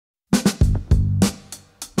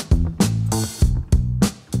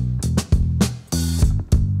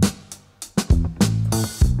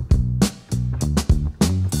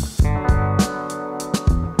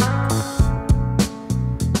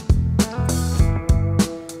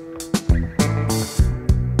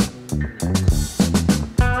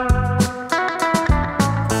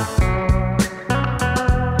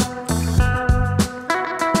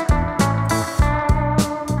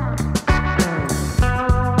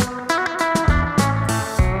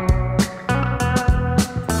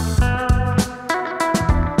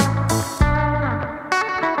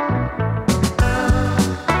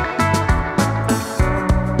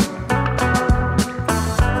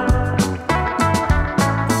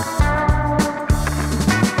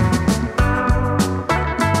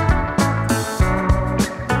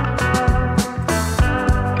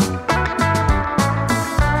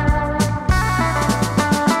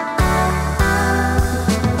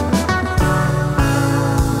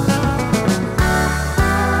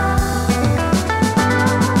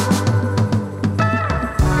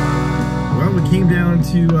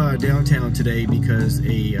to downtown today because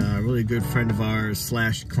a really good friend of ours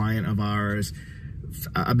slash client of ours,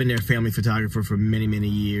 I've been their family photographer for many, many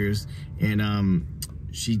years, and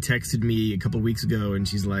she texted me a couple weeks ago and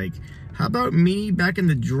she's like, how about me back in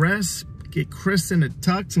the dress, get Chris in a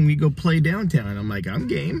tux and we go play downtown? And I'm like, I'm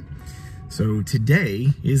game. So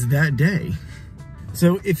today is that day.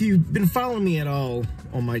 So if you've been following me at all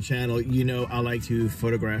on my channel, you know I like to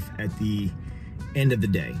photograph at the end of the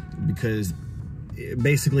day because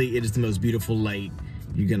basically it is the most beautiful light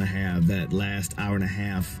you're gonna have, that last hour and a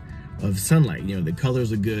half of sunlight. You know, the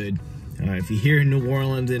colors are good. If you're here in New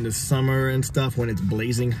Orleans in the summer and stuff when it's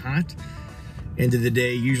blazing hot, end of the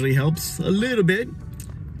day usually helps a little bit,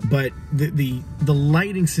 but the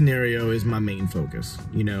lighting scenario is my main focus.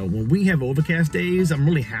 You know, when we have overcast days, I'm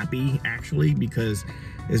really happy actually, because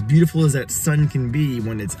as beautiful as that sun can be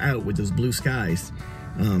when it's out with those blue skies,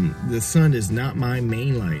 the sun is not my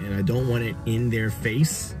main light and I don't want it in their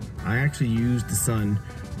face. I actually use the sun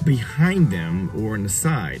behind them or on the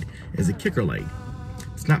side as a kicker light.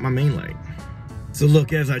 It's not my main light. So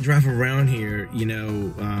look, as I drive around here, you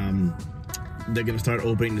know, they're gonna start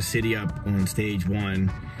opening the city up on stage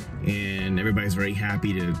 1 and everybody's very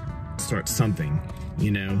happy to start something,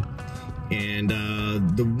 you know. And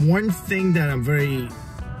the one thing that I'm very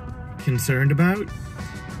concerned about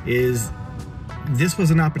is this was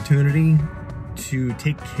an opportunity to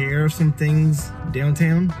take care of some things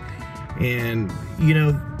downtown. And you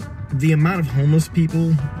know, the amount of homeless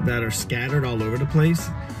people that are scattered all over the place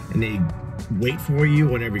and they wait for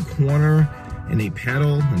you on every corner and they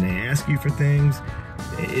pedal and they ask you for things,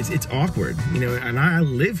 it's awkward, you know. And I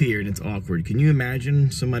live here and it's awkward. Can you imagine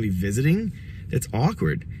somebody visiting? It's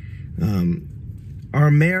awkward. Our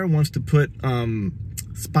mayor wants to put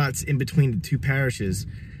spots in between the two parishes,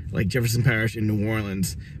 like Jefferson Parish in New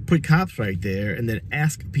Orleans, put cops right there and then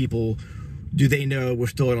ask people, do they know we're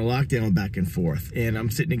still in a lockdown back and forth? And I'm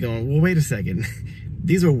sitting there going, well, wait a second.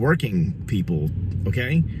 These are working people,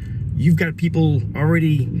 okay? You've got people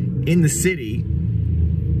already in the city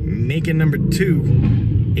making number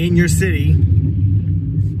 2 in your city,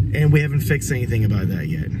 and we haven't fixed anything about that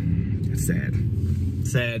yet. It's sad.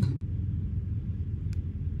 Sad.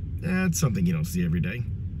 That's something you don't see every day.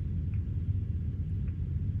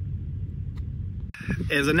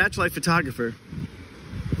 As a natural light photographer,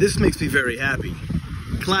 this makes me very happy.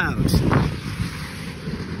 Clouds.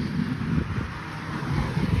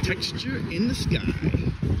 Texture in the sky.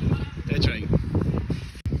 That's right.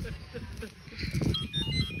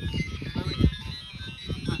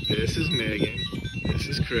 This is Megan. This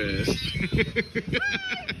is Chris.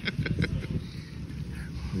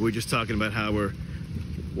 We're just talking about how we're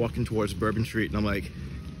walking towards Bourbon Street, and I'm like,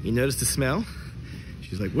 you notice the smell?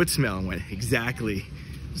 She's like, what smell? I went, exactly.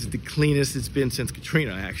 This is the cleanest it's been since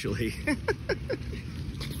Katrina, actually.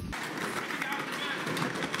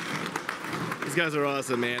 These guys are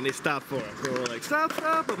awesome, man. They stopped for us. They were like, stop,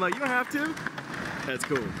 stop. I'm like, you don't have to. That's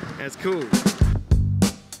cool. That's cool.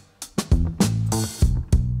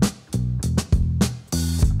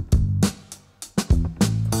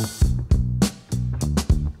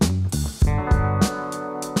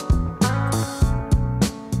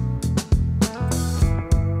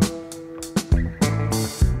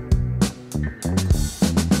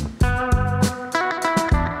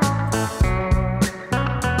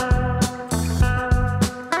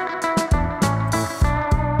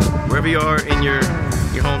 Wherever you are in your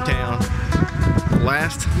hometown,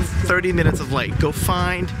 last 30 minutes of light, go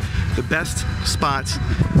find the best spots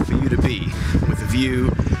for you to be, with a view,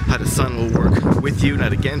 how the sun will work with you,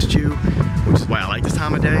 not against you, which is why I like this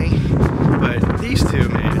time of day. But these two,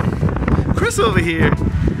 man, Chris over here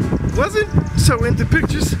wasn't so into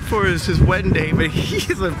pictures for his wedding day, but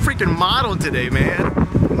he's a freaking model today, man.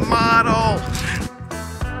 Model.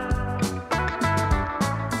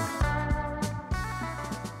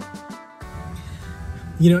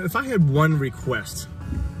 You know, if I had one request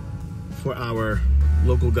for our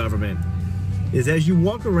local government, is as you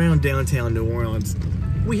walk around downtown New Orleans,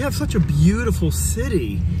 we have such a beautiful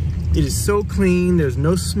city. It is so clean, there's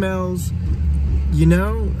no smells, you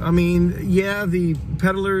know? I mean, yeah, the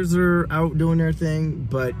peddlers are out doing their thing,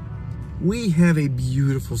 but we have a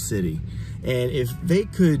beautiful city. And if they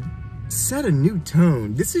could set a new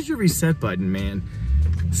tone, this is your reset button, man.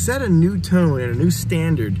 Set a new tone and a new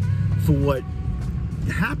standard for what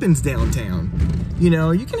happens downtown. You know,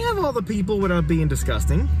 you can have all the people without being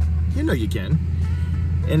disgusting. You know you can.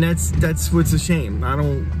 And that's what's a shame. I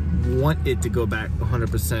don't want it to go back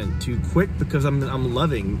 100% too quick because I'm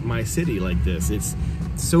loving my city like this. It's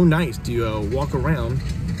so nice to walk around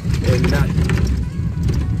and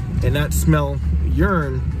not smell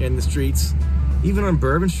urine in the streets even on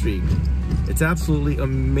Bourbon Street. It's absolutely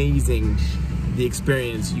amazing the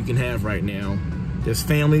experience you can have right now. There's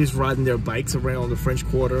families riding their bikes around the French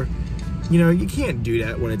Quarter. You know, you can't do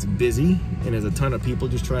that when it's busy and there's a ton of people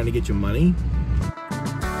just trying to get your money.